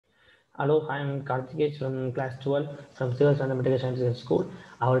Hello, I am Karthikesh from class 12 from Civil and Material Sciences School.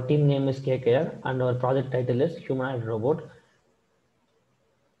 Our team name is KKR and our project title is Humanoid Robot.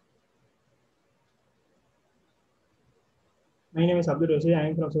 My name is Abdul Rashid. I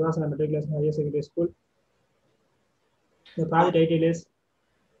am from Sivasana Matriculation Higher Secondary School. The project title is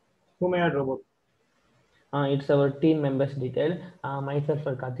Humanoid Robot. It's our team members detail. Myself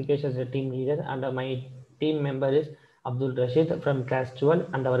for Karthikesh as a team leader and my team member is Abdul Rashid from class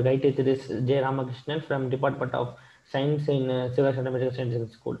 12 and our guide teacher is J. Ramakrishnan from Department of Science in Civil and Material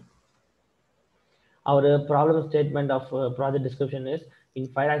Sciences School. Our problem statement of project description is in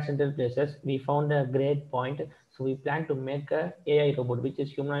fire accidental places, we found a great point. So we plan to make a AI robot, which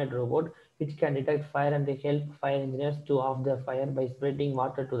is humanoid robot, which can detect fire and help fire engineers to off the fire by spreading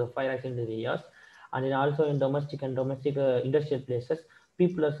water to the fire accidental areas. And then also in domestic and domestic industrial places,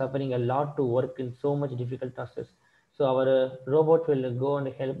 people are suffering a lot to work in so much difficult tasks. So our robot will go and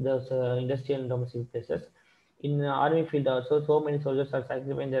help those industrial and domestic places. In the army field also, so many soldiers are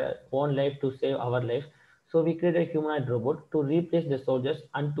sacrificing their own life to save our life. So we create a humanoid robot to replace the soldiers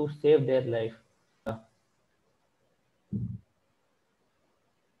and to save their life.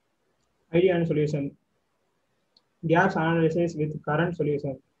 Idea and solution. Gaps analysis with current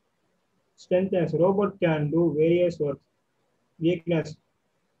solution. Strengthens. Robot can do various works. Weakness.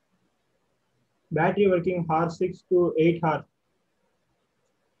 Battery working hours 6 to 8 hours.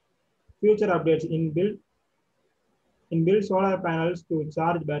 Future updates in build solar panels to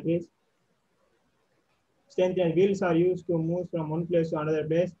charge batteries. Strength and wheels are used to move from one place to another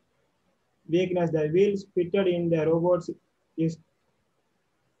place. Weakness. The wheels fitted in the robots is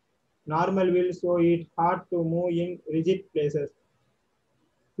normal wheels, so it's hard to move in rigid places.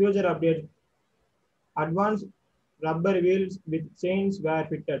 Future update. Advanced rubber wheels with chains were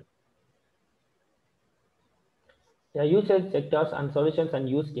fitted. The usage sectors and solutions and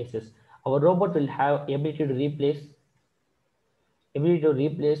use cases. Our robot will have ability to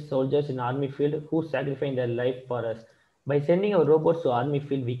replace soldiers in army field who sacrifice their life for us. By sending our robots to army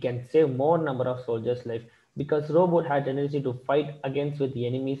field, we can save more number of soldiers' life because robot had tendency to fight against with the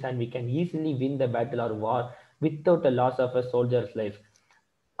enemies and we can easily win the battle or war without the loss of a soldier's life.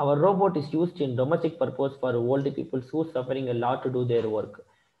 Our robot is used in domestic purpose for old people who are suffering a lot to do their work.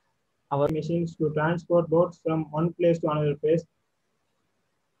 Our Machines to transport loads from one place to another place.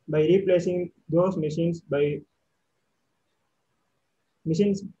 By replacing those machines by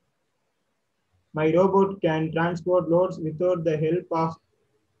machines, my robot can transport loads without the help of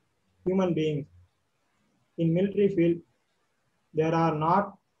human beings. In military field, there are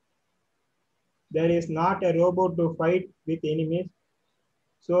not there is not a robot to fight with enemies,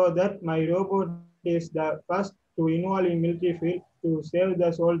 so that my robot is the first to involve in military field to save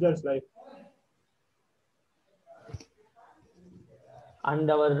the soldier's life.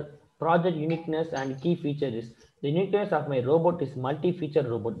 and our project uniqueness and key feature is the uniqueness of my robot is multi-feature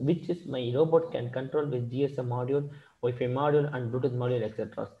robot, which is my robot can control with GSM module, Wi-Fi module, and Bluetooth module,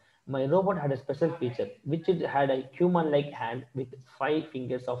 etc. My robot had a special feature, which it had a human-like hand with 5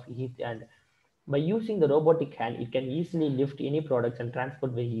 fingers of each hand. By using the robotic hand, it can easily lift any products and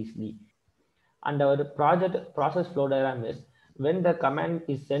transport very easily. And our project process flow diagram is when the command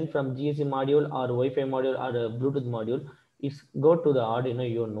is sent from GSM module or Wi-Fi module or a Bluetooth module, it's go to the Arduino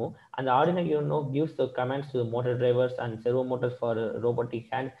Uno, and the Arduino Uno gives the commands to the motor drivers and servo motors for robotic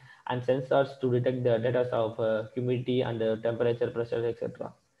hand and sensors to detect the data of humidity and temperature, pressure,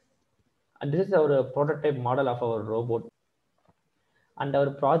 etc. And this is our prototype model of our robot. And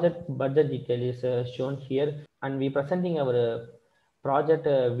our project budget detail is shown here, and we presenting our project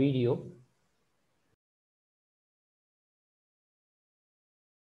video.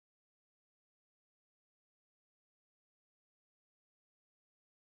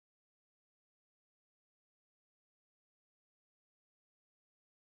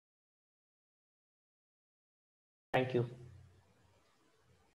 Thank you.